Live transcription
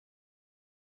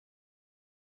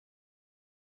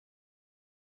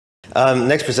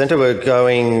Next presenter, we're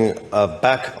going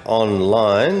back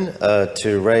online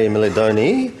to Ray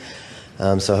Milidoni.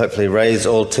 So hopefully Ray's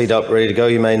all teed up, ready to go.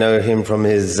 You may know him from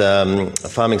his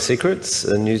Farming Secrets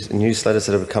newsletters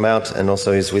that have come out, and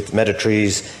also he's with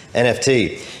MetaTrees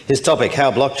NFT. His topic,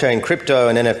 how blockchain, crypto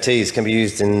and NFTs can be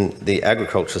used in the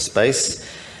agriculture space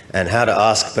and how to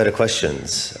ask better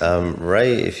questions.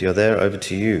 Ray, if you're there, over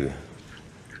to you.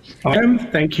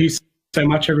 Thank you so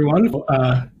much, everyone,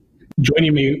 for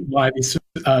joining me via this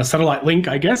satellite link,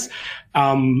 I guess.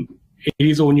 It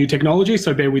is all new technology,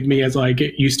 so bear with me as I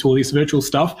get used to all this virtual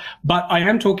stuff. But I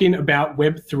am talking about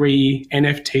Web3,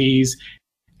 NFTs,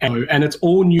 and it's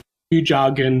all new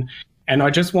jargon. And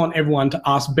I just want everyone to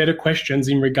ask better questions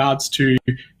in regards to,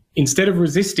 instead of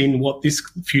resisting what this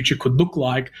future could look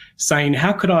like, saying,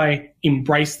 how could I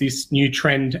embrace this new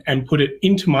trend and put it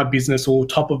into my business or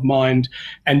top of mind,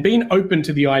 and being open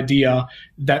to the idea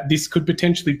that this could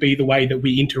potentially be the way that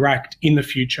we interact in the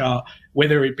future,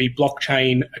 whether it be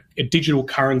blockchain, a digital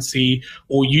currency,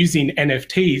 or using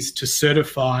NFTs to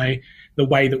certify the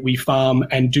way that we farm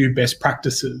and do best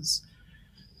practices.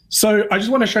 So I just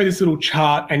want to show this little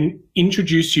chart and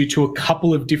introduce you to a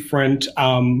couple of different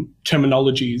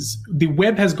terminologies. The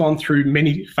web has gone through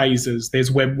many phases. There's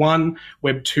Web 1,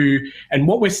 Web 2, and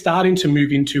what we're starting to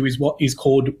move into is what is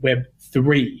called Web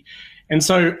 3. And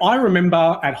so I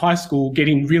remember at high school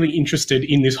getting really interested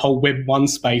in this whole Web 1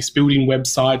 space, building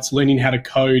websites, learning how to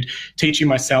code, teaching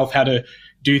myself how to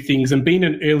do things, and being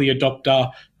an early adopter,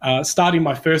 starting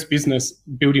my first business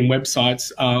building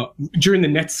websites during the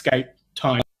Netscape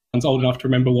time. I was old enough to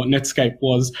remember what Netscape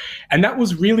was. And that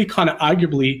was really kind of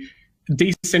arguably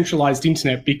decentralized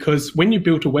internet, because when you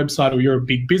built a website or you're a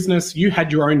big business, you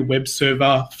had your own web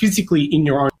server physically in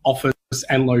your own office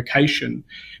and location.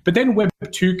 But then Web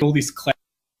 2, all this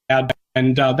cloud,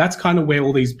 and that's kind of where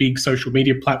all these big social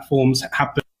media platforms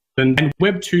happen. And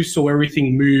Web 2 saw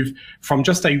everything move from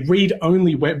just a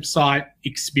read-only website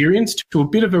experience to a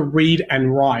bit of a read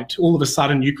and write. All of a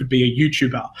sudden, you could be a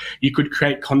YouTuber. You could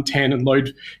create content and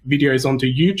load videos onto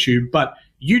YouTube, but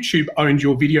YouTube owned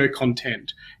your video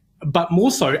content. But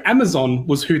more so, Amazon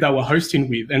was who they were hosting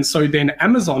with. And so then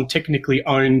Amazon technically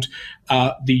owned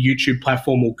the YouTube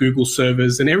platform or Google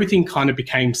servers, and everything kind of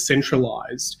became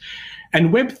centralized.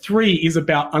 And Web 3 is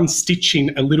about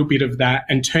unstitching a little bit of that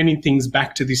and turning things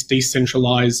back to this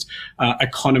decentralized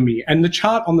economy. And the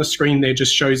chart on the screen there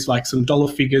just shows like some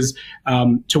dollar figures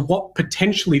to what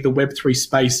potentially the Web 3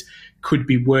 space could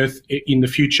be worth in the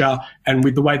future. And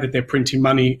with the way that they're printing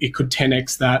money, it could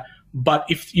 10x that. But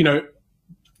if, you know,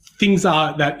 things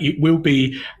are that it will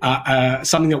be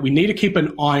something that we need to keep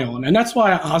an eye on. And that's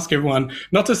why I ask everyone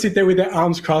not to sit there with their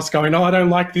arms crossed going, oh, I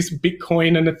don't like this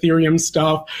Bitcoin and Ethereum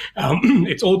stuff.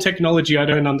 It's all technology I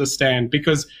don't understand.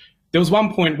 Because there was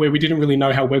one point where we didn't really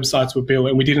know how websites were built,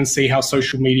 and we didn't see how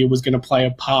social media was going to play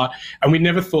a part. And we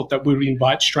never thought that we would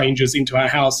invite strangers into our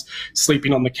house,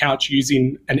 sleeping on the couch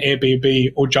using an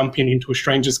Airbnb, or jumping into a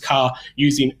stranger's car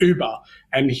using Uber.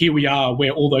 And here we are,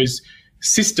 where all those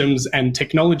systems and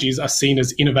technologies are seen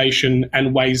as innovation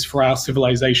and ways for our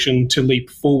civilization to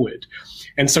leap forward.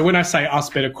 And so when I say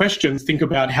ask better questions, think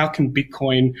about how can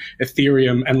Bitcoin,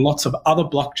 Ethereum, and lots of other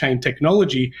blockchain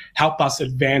technology help us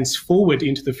advance forward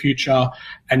into the future,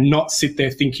 and not sit there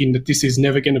thinking that this is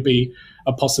never going to be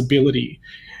a possibility.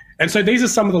 And so these are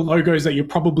some of the logos that you're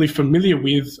probably familiar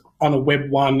with on a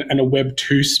Web 1 and a Web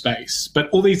 2 space.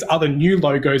 But all these other new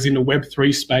logos in the Web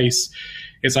 3 space,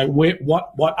 it's like,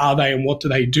 what are they and what do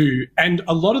they do? And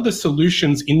a lot of the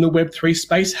solutions in the Web 3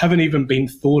 space haven't even been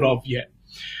thought of yet.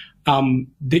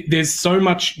 There's so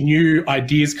much new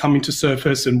ideas coming to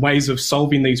surface and ways of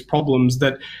solving these problems,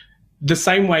 that the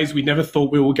same ways we never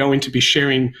thought we were going to be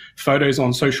sharing photos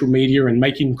on social media and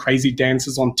making crazy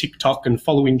dances on TikTok and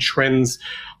following trends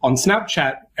on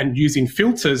Snapchat and using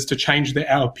filters to change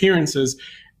our appearances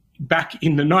back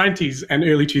in the 90s and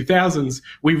early 2000s,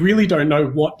 we really don't know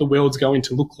what the world's going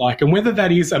to look like. And whether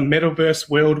that is a metaverse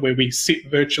world where we sit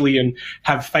virtually and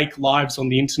have fake lives on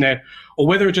the internet, or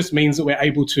whether it just means that we're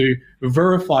able to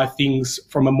verify things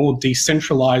from a more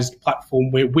decentralized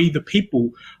platform where we, the people,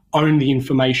 own the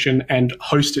information and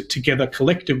host it together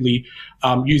collectively,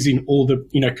 using all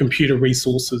the computer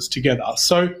resources together.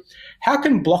 So how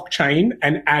can blockchain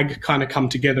and ag kind of come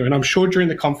together? And I'm sure during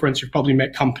the conference, you've probably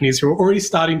met companies who are already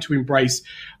starting to embrace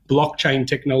blockchain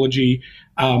technology.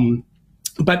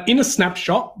 But in a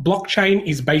snapshot, blockchain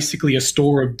is basically a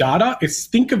store of data.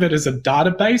 Think of it as a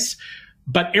database,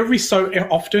 but every so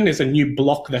often there's a new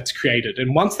block that's created.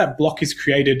 And once that block is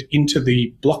created into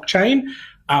the blockchain,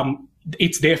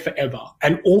 it's there forever.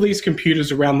 And all these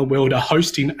computers around the world are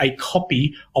hosting a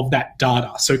copy of that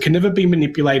data. So it can never be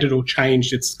manipulated or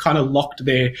changed. It's kind of locked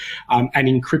there and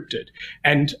encrypted.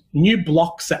 And new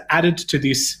blocks are added to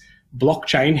this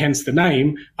blockchain, hence the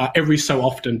name, every so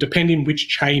often. Depending which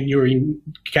chain you're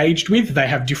engaged with, they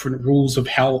have different rules of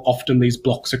how often these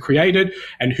blocks are created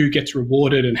and who gets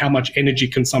rewarded and how much energy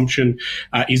consumption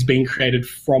is being created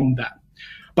from that.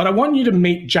 But I want you to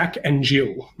meet Jack and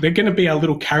Jill. They're going to be our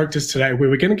little characters today, where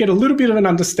we're going to get a little bit of an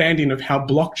understanding of how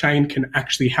blockchain can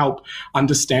actually help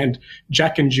understand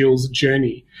Jack and Jill's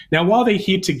journey. Now, while they're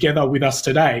here together with us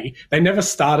today, they never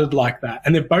started like that,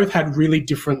 and they've both had really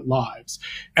different lives.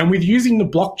 And with using the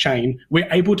blockchain, we're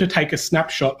able to take a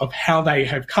snapshot of how they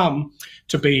have come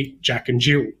to be Jack and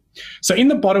Jill. So in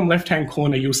the bottom left-hand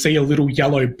corner, you'll see a little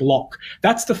yellow block.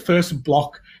 That's the first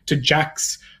block to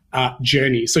Jack's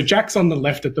journey. So Jack's on the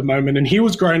left at the moment, and he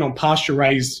was grown on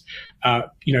pasture-raised,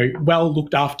 well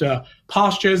looked after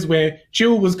pastures, where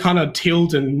Jill was kind of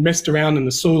tilled and messed around, and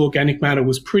the soil organic matter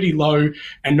was pretty low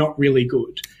and not really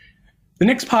good. The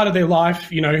next part of their life,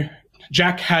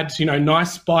 Jack had,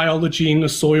 nice biology in the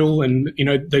soil, and,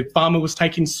 the farmer was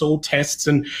taking soil tests,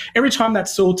 and every time that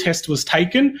soil test was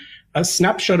taken, a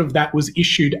snapshot of that was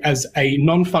issued as a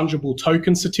non-fungible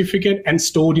token certificate and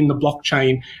stored in the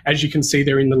blockchain, as you can see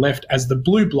there in the left, as the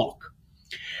blue block.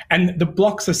 And the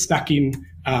blocks are stacking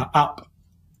up.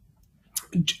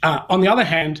 On the other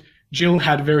hand, Jill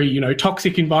had a very,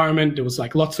 toxic environment. There was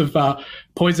like lots of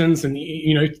poisons and,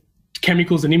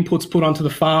 chemicals and inputs put onto the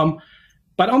farm.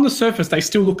 But on the surface, they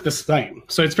still look the same.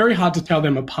 So it's very hard to tell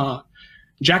them apart.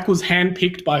 Jack was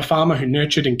handpicked by a farmer who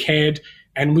nurtured and cared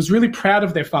and was really proud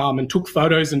of their farm and took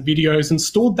photos and videos and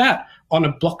stored that on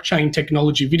a blockchain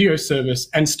technology video service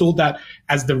and stored that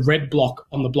as the red block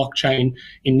on the blockchain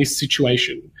in this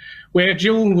situation. Where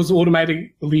Jill was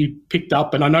automatically picked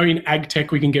up, and I know in ag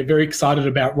tech we can get very excited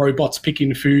about robots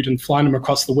picking food and flying them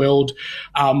across the world,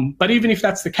 but even if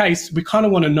that's the case, we kind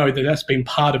of want to know that that's been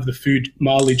part of the food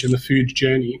mileage and the food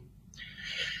journey.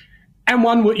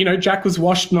 And Jack was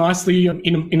washed nicely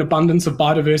in abundance of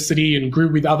biodiversity and grew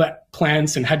with other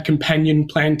plants and had companion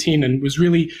planting and was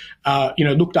really,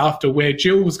 looked after, where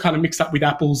Jill was kind of mixed up with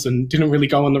apples and didn't really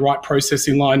go on the right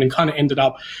processing line and kind of ended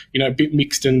up, a bit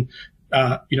mixed and,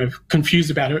 confused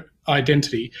about her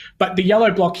identity. But the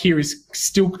yellow block here is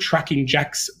still tracking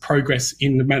Jack's progress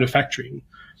in the manufacturing.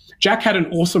 Jack had an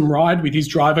awesome ride with his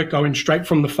driver going straight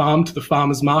from the farm to the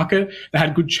farmer's market. They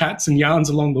had good chats and yarns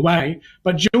along the way,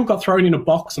 but Jill got thrown in a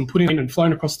box and put in and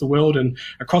flown across the world and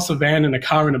across a van and a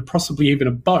car and possibly even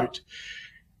a boat,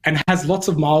 and has lots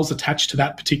of miles attached to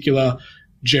that particular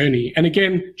journey. And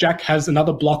again, Jack has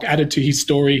another block added to his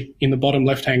story in the bottom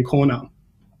left-hand corner.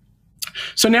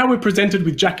 So now we're presented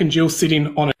with Jack and Jill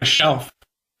sitting on a shelf.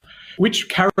 Which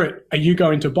carrot are you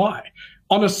going to buy?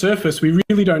 On a surface, we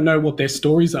really don't know what their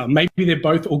stories are. Maybe they're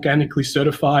both organically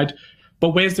certified,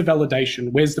 but where's the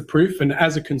validation? Where's the proof? And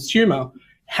as a consumer,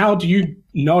 how do you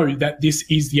know that this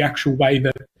is the actual way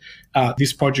that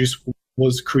this produce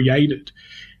was created?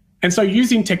 And so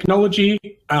using technology,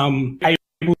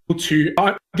 able to,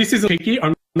 this is tricky.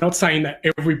 I'm not saying that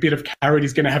every bit of carrot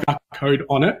is going to have a code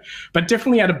on it, but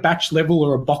definitely at a batch level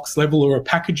or a box level or a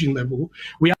packaging level,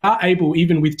 we are able,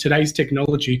 even with today's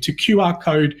technology, to QR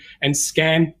code and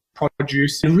scan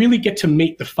produce and really get to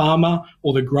meet the farmer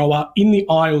or the grower in the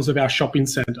aisles of our shopping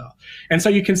centre. And so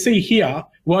you can see here,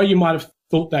 while you might have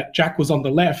thought that Jack was on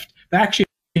the left, they actually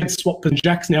had swapped, and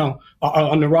Jack's now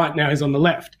on the right, now is on the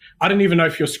left. I don't even know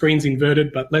if your screen's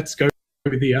inverted, but let's go.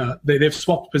 They've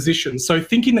swapped positions. So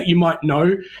thinking that you might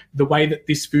know the way that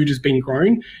this food has been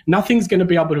grown, nothing's going to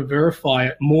be able to verify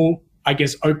it more, I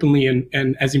guess, openly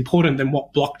and as important than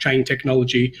what blockchain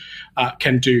technology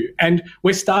can do. And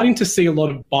we're starting to see a lot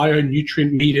of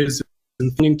bionutrient meters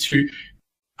and into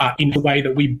in the way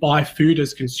that we buy food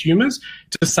as consumers,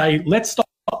 to say, let's stop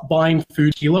buying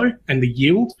food kilo and the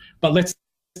yield, but let's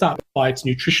start by its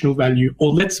nutritional value,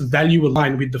 or let's value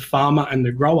align with the farmer and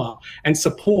the grower and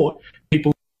support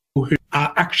people who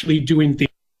are actually doing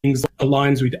things that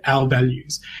aligns with our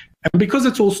values. And because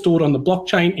it's all stored on the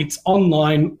blockchain, it's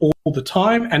online all the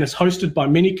time and it's hosted by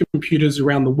many computers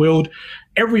around the world.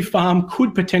 Every farm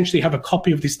could potentially have a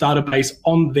copy of this database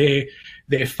on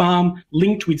their farm,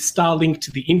 linked with Starlink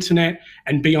to the internet,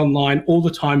 and be online all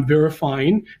the time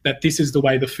verifying that this is the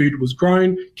way the food was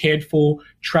grown, cared for,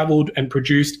 travelled and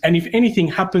produced. And if anything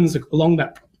happens along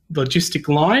that logistic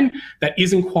line that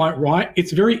isn't quite right,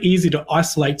 it's very easy to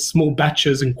isolate small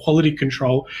batches and quality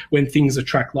control when things are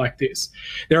tracked like this.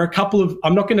 There are a couple of,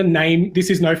 I'm not going to name, this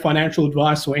is no financial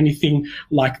advice or anything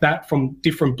like that from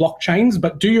different blockchains,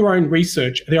 but do your own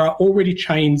research. There are already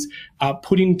chains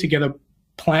putting together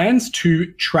plans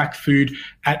to track food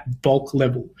at bulk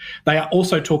level. They are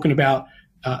also talking about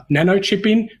nano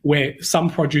chipping, where some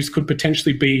produce could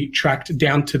potentially be tracked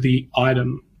down to the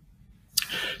item.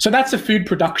 So that's the food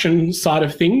production side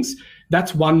of things.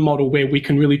 That's one model where we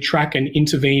can really track and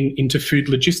intervene into food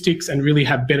logistics and really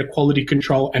have better quality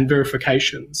control and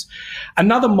verifications.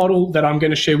 Another model that I'm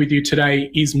going to share with you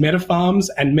today is MetaFarms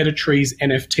and MetaTrees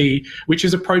NFT, which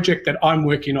is a project that I'm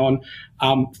working on.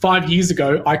 5 years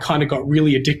ago, I kind of got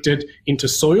really addicted into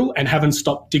soil and haven't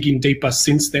stopped digging deeper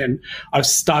since then. I've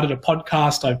started a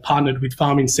podcast. I've partnered with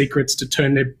Farming Secrets to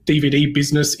turn their DVD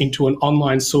business into an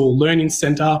online soil learning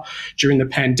center during the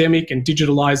pandemic and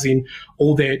digitalizing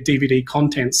all their DVD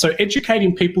content. So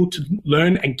educating people to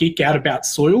learn and geek out about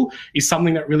soil is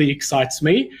something that really excites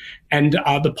me. And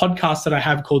the podcast that I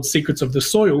have called Secrets of the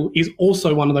Soil is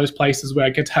also one of those places where I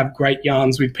get to have great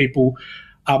yarns with people.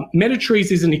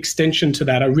 MetaTrees is an extension to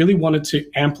that. I really wanted to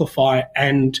amplify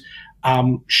and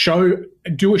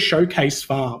do a showcase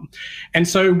farm. And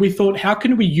so we thought, how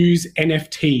can we use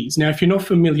NFTs? Now, if you're not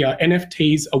familiar,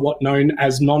 NFTs are what known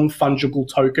as non-fungible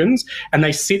tokens, and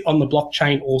they sit on the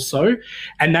blockchain also,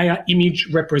 and they are image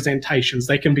representations.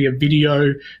 They can be a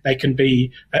video, they can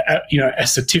be a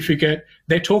certificate.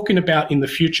 They're talking about in the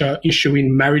future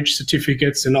issuing marriage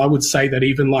certificates, and I would say that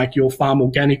even like your farm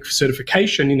organic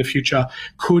certification in the future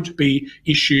could be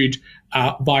issued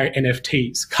via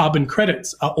NFTs. Carbon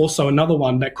credits are also another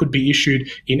one that could be issued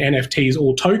in NFTs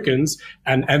or tokens,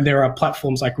 and there are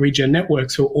platforms like Regen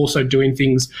Networks who are also doing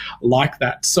things like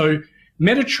that. So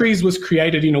MetaTrees was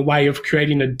created in a way of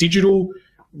creating a digital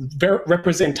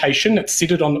representation that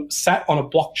sat on a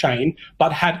blockchain,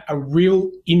 but had a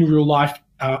in real life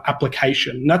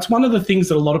application. And that's one of the things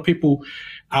that a lot of people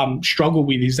struggle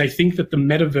with, is they think that the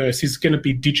metaverse is going to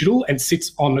be digital and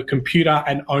sits on a computer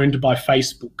and owned by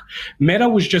Facebook.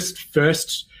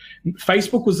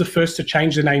 Facebook was the first to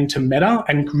change the name to Meta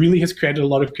and really has created a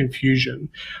lot of confusion.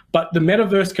 But the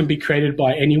metaverse can be created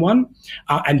by anyone,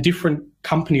 and different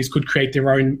companies could create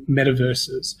their own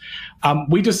metaverses.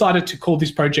 We decided to call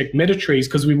this project MetaTrees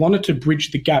because we wanted to bridge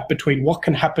the gap between what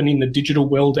can happen in the digital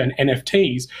world and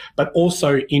NFTs, but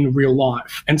also in real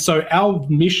life. And so our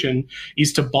mission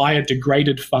is to buy a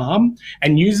degraded farm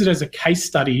and use it as a case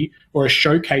study or a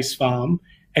showcase farm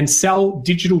and sell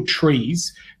digital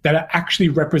trees that are actually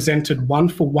represented one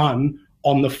for one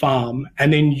on the farm,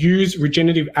 and then use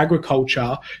regenerative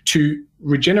agriculture to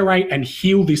regenerate and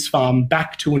heal this farm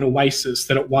back to an oasis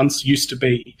that it once used to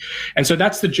be. And so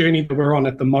that's the journey that we're on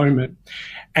at the moment.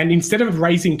 And instead of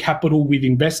raising capital with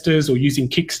investors or using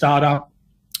Kickstarter,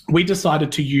 we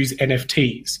decided to use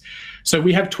NFTs. So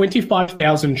we have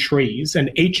 25,000 trees,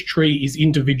 and each tree is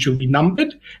individually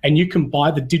numbered, and you can buy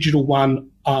the digital one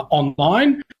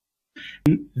online.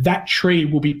 That tree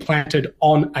will be planted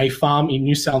on a farm in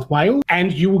New South Wales,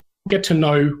 and you will get to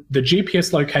know the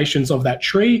GPS locations of that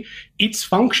tree, its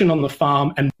function on the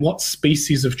farm, and what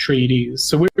species of tree it is.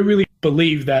 So we really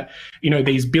believe that,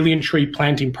 these billion tree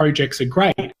planting projects are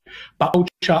great, but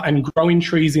culture and growing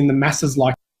trees in the masses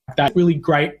like that really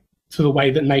great to the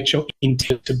way that nature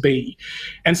intended to be.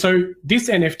 And so this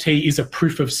NFT is a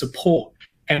proof of support.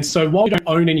 And so while you don't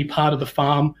own any part of the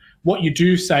farm, what you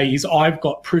do say is, I've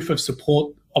got proof of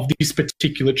support of this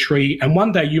particular tree, and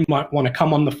one day you might want to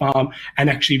come on the farm and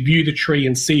actually view the tree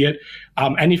and see it.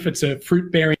 And if it's a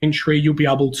fruit-bearing tree, you'll be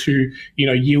able to,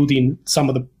 yield in some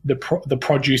of the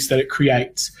produce that it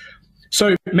creates.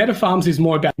 So MetaFarms is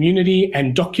more about community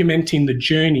and documenting the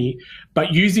journey,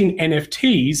 but using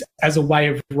NFTs as a way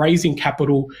of raising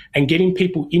capital and getting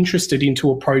people interested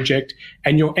into a project,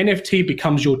 and your NFT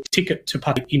becomes your ticket to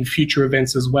partake in future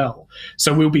events as well.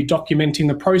 So we'll be documenting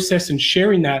the process and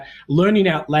sharing that, learning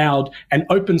out loud, and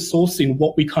open sourcing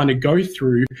what we kind of go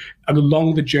through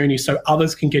along the journey so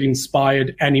others can get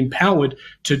inspired and empowered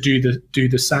to do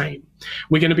the same.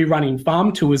 We're going to be running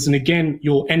farm tours, and again,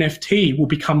 your NFT will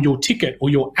become your ticket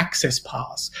or your access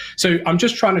pass. So I'm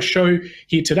just trying to show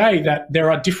here today that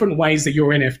there are different ways that your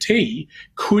NFT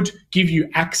could give you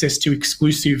access to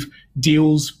exclusive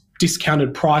deals,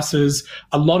 discounted prices,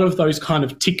 a lot of those kind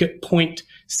of ticket point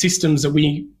systems that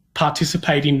we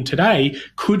participate in today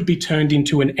could be turned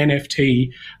into an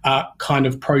NFT kind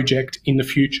of project in the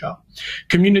future.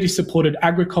 Community supported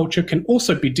agriculture can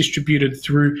also be distributed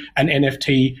through an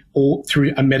NFT or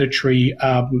through a MetaTree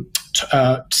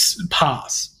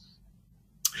pass.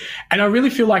 And I really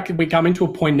feel like we're coming to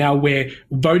a point now where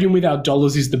voting with our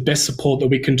dollars is the best support that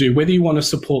we can do, whether you want to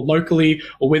support locally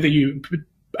or whether you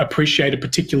appreciate a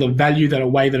particular value that a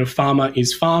way that a farmer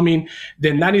is farming,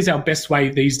 then that is our best way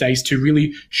these days to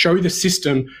really show the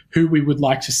system who we would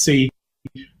like to see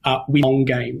win long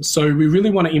game. So we really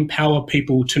want to empower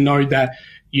people to know that,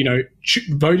 you know,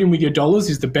 voting with your dollars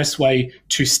is the best way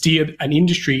to steer an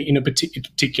industry in a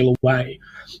particular way.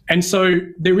 And so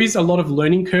there is a lot of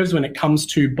learning curves when it comes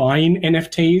to buying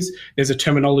NFTs. There's a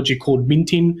terminology called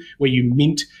minting, where you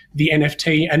mint the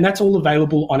NFT, and that's all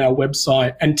available on our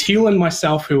website. And Teal and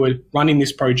myself, who are running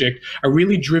this project, are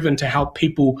really driven to help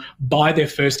people buy their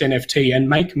first NFT and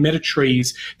make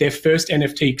MetaTrees their first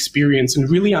NFT experience and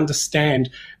really understand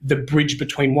the bridge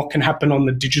between what can happen on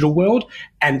the digital world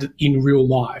and in real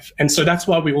life. And so that's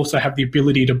why we also have the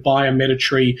ability to buy a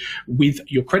MetaTree with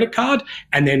your credit card,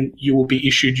 and then you will be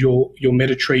issued your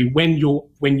MetaTree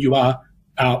when you are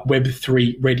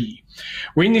Web3 ready.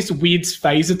 We're in this weird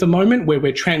phase at the moment where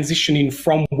we're transitioning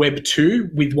from Web 2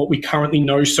 with what we currently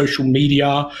know, social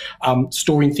media,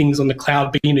 storing things on the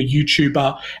cloud, being a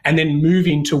YouTuber, and then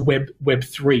moving to Web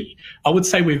 3. I would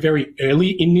say we're very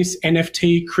early in this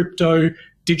NFT, crypto,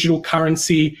 digital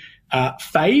currency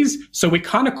phase. So we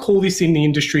kind of call this in the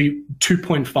industry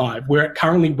 2.5. We're at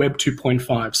currently Web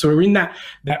 2.5. So we're in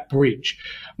that bridge.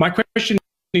 My question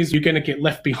is, you're going to get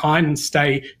left behind and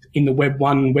stay in the Web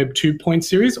 1, Web 2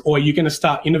 series, or are you going to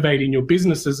start innovating your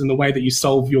businesses in the way that you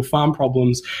solve your farm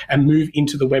problems and move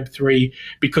into the Web 3?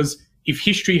 Because if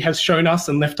history has shown us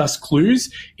and left us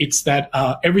clues, it's that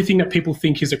everything that people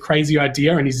think is a crazy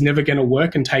idea and is never going to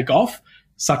work and take off,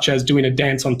 such as doing a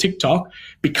dance on TikTok,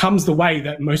 becomes the way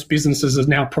that most businesses are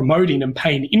now promoting and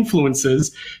paying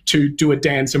influencers to do a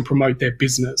dance and promote their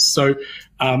business. So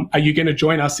are you going to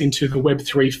join us into the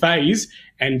Web3 phase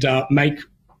and make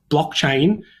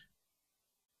blockchain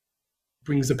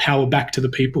brings the power back to the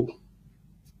people?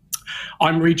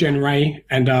 I'm Regen Ray,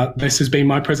 and this has been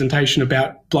my presentation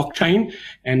about blockchain,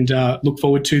 and look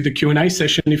forward to the Q&A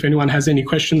session if anyone has any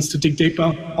questions to dig deeper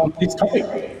on this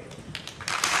topic.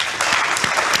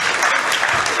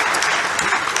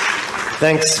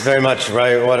 Thanks very much,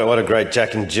 Ray. What a great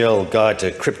Jack and Jill guide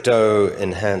to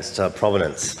crypto-enhanced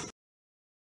provenance.